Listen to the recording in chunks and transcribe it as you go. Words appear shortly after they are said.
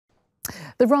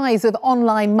The rise of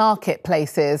online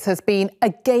marketplaces has been a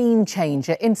game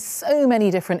changer in so many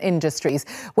different industries,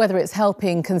 whether it's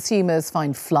helping consumers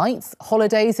find flights,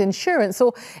 holidays, insurance,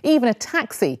 or even a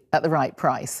taxi at the right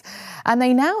price. And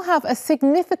they now have a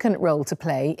significant role to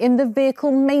play in the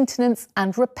vehicle maintenance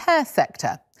and repair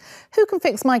sector. Who Can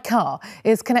Fix My Car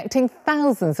is connecting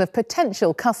thousands of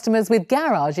potential customers with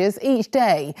garages each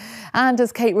day. And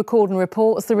as Kate Recordon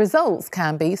reports, the results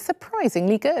can be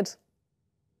surprisingly good.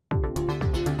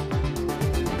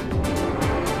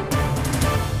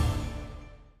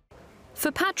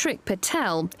 For Patrick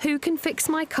Patel,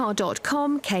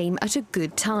 WhoCanFixMyCar.com came at a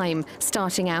good time.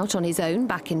 Starting out on his own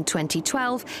back in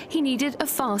 2012, he needed a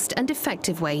fast and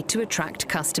effective way to attract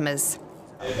customers.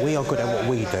 We are good at what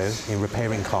we do in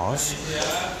repairing cars,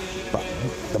 but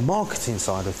the marketing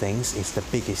side of things is the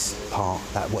biggest part,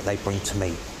 that what they bring to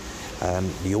me.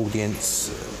 The audience,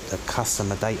 the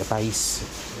customer database,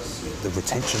 the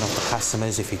retention of the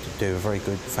customers, if you do a very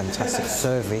good, fantastic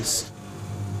service.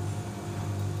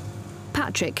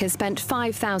 Patrick has spent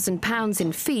 £5,000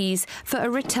 in fees for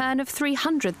a return of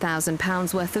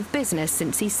 £300,000 worth of business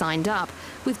since he signed up,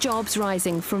 with jobs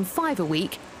rising from 5 a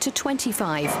week to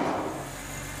 25.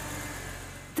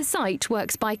 The site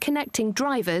works by connecting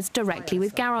drivers directly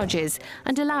with garages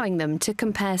and allowing them to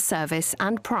compare service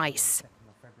and price.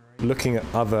 Looking at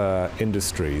other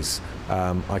industries,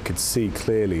 I could see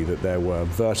clearly that there were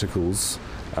verticals,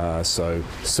 so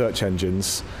search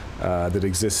engines that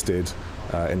existed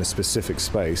in a specific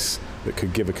space that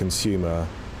could give a consumer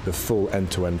the full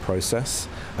end-to-end process,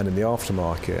 and in the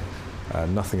aftermarket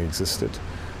nothing existed.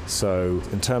 So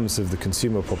in terms of the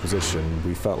consumer proposition,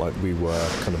 we felt like we were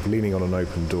kind of leaning on an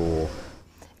open door.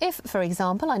 If, for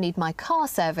example, I need my car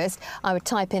serviced, I would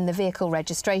type in the vehicle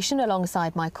registration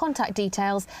alongside my contact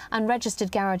details, and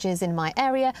registered garages in my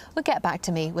area would get back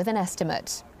to me with an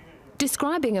estimate.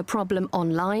 Describing a problem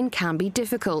online can be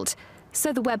difficult,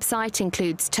 so the website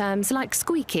includes terms like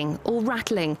squeaking or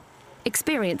rattling.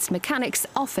 Experienced mechanics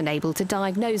often able to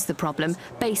diagnose the problem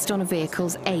based on a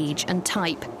vehicle's age and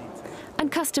type.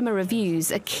 And customer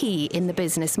reviews are key in the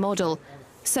business model.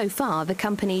 So far, the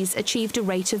company's achieved a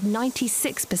rate of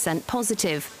 96%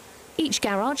 positive. Each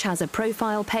garage has a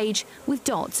profile page with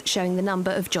dots showing the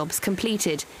number of jobs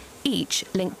completed, each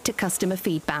linked to customer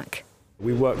feedback.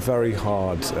 We work very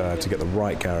hard to get the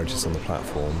right garages on the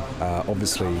platform.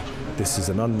 Obviously, this is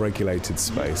an unregulated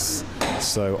space,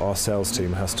 so our sales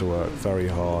team has to work very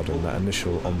hard in that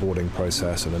initial onboarding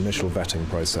process and initial vetting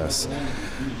process.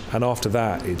 And after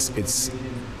that, it's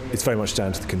very much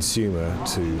down to the consumer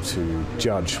to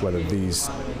judge whether these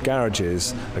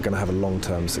garages are going to have a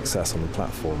long-term success on the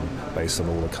platform based on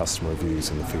all the customer reviews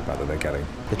and the feedback that they're getting.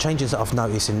 The changes that I've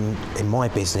noticed in my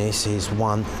business is,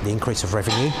 one, the increase of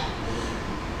revenue,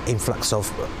 influx of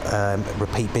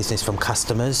repeat business from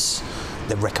customers,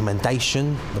 the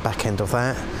recommendation, the back end of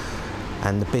that,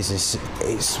 and the business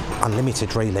is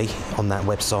unlimited really on that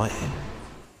website.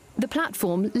 The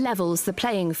platform levels the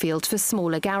playing field for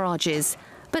smaller garages,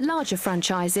 but larger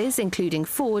franchises, including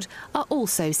Ford, are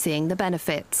also seeing the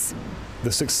benefits.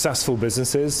 The successful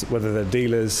businesses, whether they're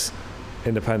dealers,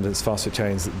 independents, fast food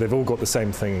chains, they've all got the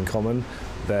same thing in common.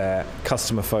 They're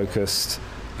customer focused,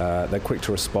 they're quick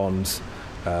to respond,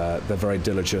 they're very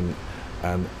diligent,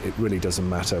 and it really doesn't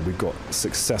matter. We've got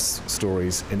success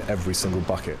stories in every single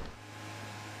bucket.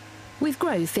 With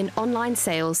growth in online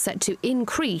sales set to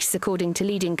increase according to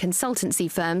leading consultancy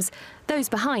firms, those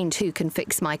behind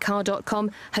WhoCanFixMyCar.com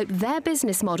hope their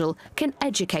business model can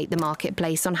educate the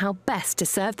marketplace on how best to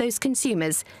serve those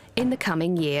consumers in the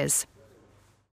coming years.